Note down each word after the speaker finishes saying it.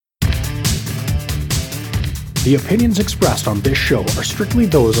The opinions expressed on this show are strictly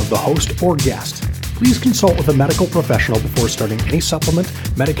those of the host or guest. Please consult with a medical professional before starting any supplement,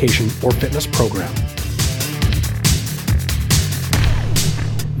 medication, or fitness program.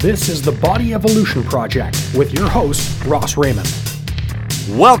 This is the Body Evolution Project with your host, Ross Raymond.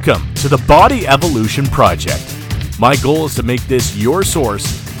 Welcome to the Body Evolution Project. My goal is to make this your source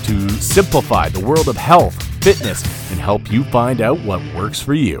to simplify the world of health, fitness, and help you find out what works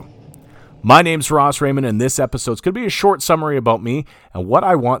for you. My name's Ross Raymond, and this episode is going to be a short summary about me and what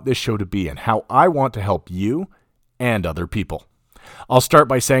I want this show to be and how I want to help you and other people. I'll start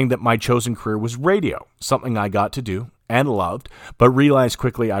by saying that my chosen career was radio, something I got to do and loved, but realized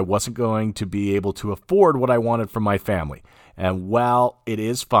quickly I wasn't going to be able to afford what I wanted from my family. And while it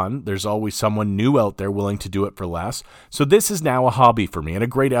is fun, there's always someone new out there willing to do it for less. So this is now a hobby for me and a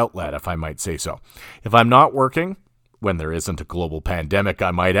great outlet, if I might say so. If I'm not working, when there isn't a global pandemic, I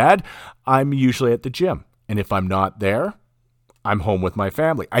might add, I'm usually at the gym. And if I'm not there, I'm home with my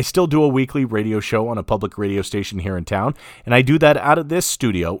family. I still do a weekly radio show on a public radio station here in town, and I do that out of this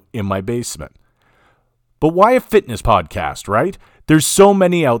studio in my basement. But why a fitness podcast, right? There's so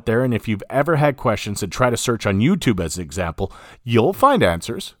many out there, and if you've ever had questions and try to search on YouTube as an example, you'll find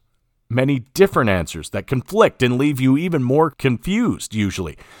answers. Many different answers that conflict and leave you even more confused,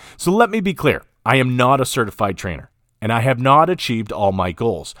 usually. So let me be clear. I am not a certified trainer, and I have not achieved all my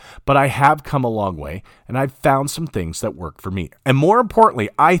goals, but I have come a long way, and I've found some things that work for me. And more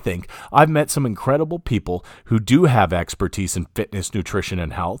importantly, I think I've met some incredible people who do have expertise in fitness, nutrition,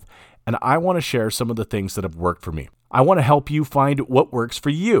 and health, and I want to share some of the things that have worked for me. I want to help you find what works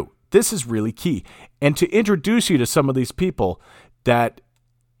for you. This is really key. And to introduce you to some of these people that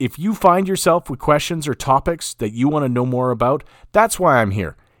if you find yourself with questions or topics that you want to know more about, that's why I'm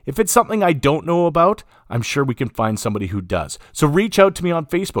here. If it's something I don't know about, I'm sure we can find somebody who does. So reach out to me on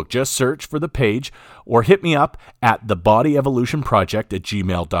Facebook. Just search for the page or hit me up at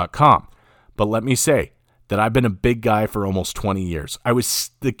thebodyevolutionproject@gmail.com. But let me say that I've been a big guy for almost 20 years. I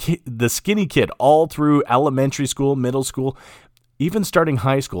was the skinny kid all through elementary school, middle school, even starting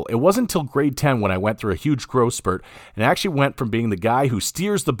high school. It wasn't until grade 10 when I went through a huge growth spurt and actually went from being the guy who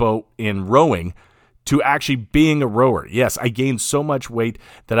steers the boat in rowing to actually being a rower. Yes, I gained so much weight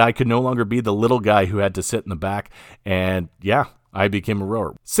that I could no longer be the little guy who had to sit in the back, and yeah, I became a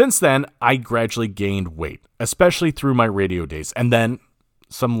rower. Since then, I gradually gained weight, especially through my radio days, and then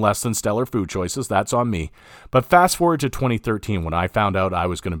some less than stellar food choices, that's on me. But fast forward to 2013 when I found out I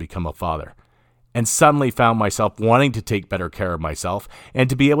was going to become a father and suddenly found myself wanting to take better care of myself and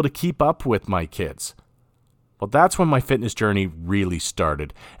to be able to keep up with my kids. Well, that's when my fitness journey really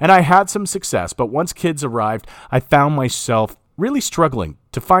started. And I had some success, but once kids arrived, I found myself really struggling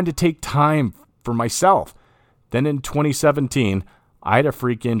to take time for myself. Then in 2017, I had a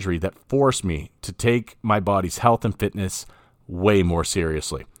freak injury that forced me to take my body's health and fitness way more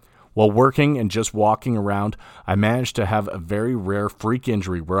seriously. While working and just walking around, I managed to have a very rare freak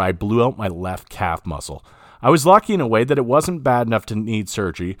injury where I blew out my left calf muscle. I was lucky in a way that it wasn't bad enough to need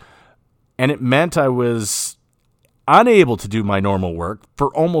surgery, and it meant I was unable to do my normal work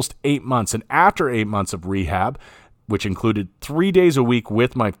for almost 8 months. And after 8 months of rehab, which included 3 days a week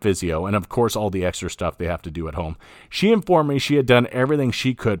with my physio, and of course all the extra stuff they have to do at home, she informed me she had done everything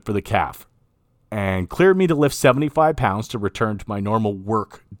she could for the calf and cleared me to lift 75 pounds to return to my normal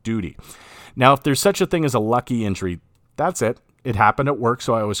work duty. Now, if there's such a thing as a lucky injury, that's it. It happened at work,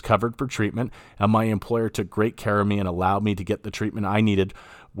 so I was covered for treatment, and my employer took great care of me and allowed me to get the treatment I needed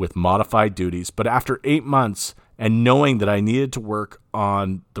with modified duties. But after 8 months, and knowing that I needed to work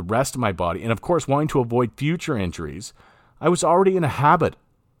on the rest of my body, and of course wanting to avoid future injuries, I was already in a habit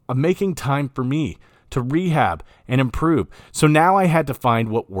of making time for me to rehab and improve. So now I had to find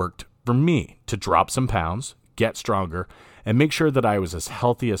what worked for me to drop some pounds, get stronger, and make sure that I was as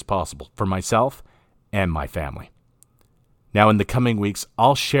healthy as possible for myself and my family. Now, in the coming weeks,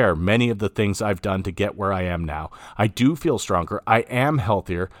 I'll share many of the things I've done to get where I am now. I do feel stronger, I am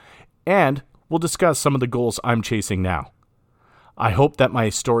healthier, and we'll discuss some of the goals I'm chasing now. I hope that my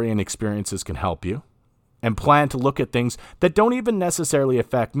story and experiences can help you, and plan to look at things that don't even necessarily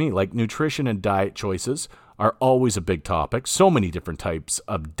affect me, like nutrition and diet choices are always a big topic. So many different types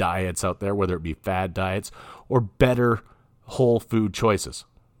of diets out there, whether it be fad diets or better whole food choices.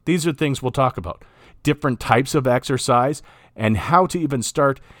 These are things we'll talk about. Different types of exercise and how to even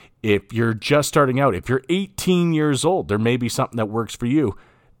start if you're just starting out. If you're 18 years old, there may be something that works for you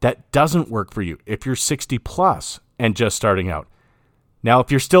that doesn't work for you if you're 60 plus and just starting out. Now, if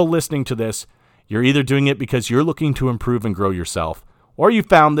you're still listening to this, you're either doing it because you're looking to improve and grow yourself, or you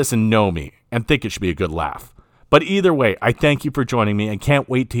found this and know me and think it should be a good laugh. But either way, I thank you for joining me and can't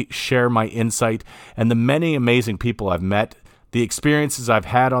wait to share my insight and the many amazing people I've met, the experiences I've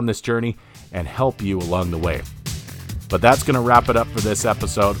had on this journey, and help you along the way. But that's going to wrap it up for this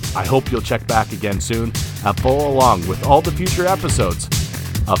episode. I hope you'll check back again soon and follow along with all the future episodes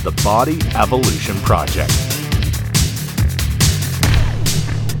of the Body Evolution Project.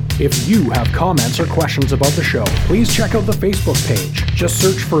 If you have comments or questions about the show, please check out the Facebook page. Just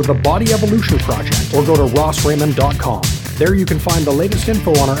search for the Body Evolution Project or go to rossraymond.com. There you can find the latest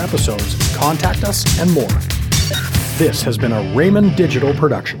info on our episodes, contact us, and more. This has been a Raymond Digital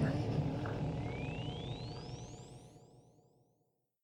production.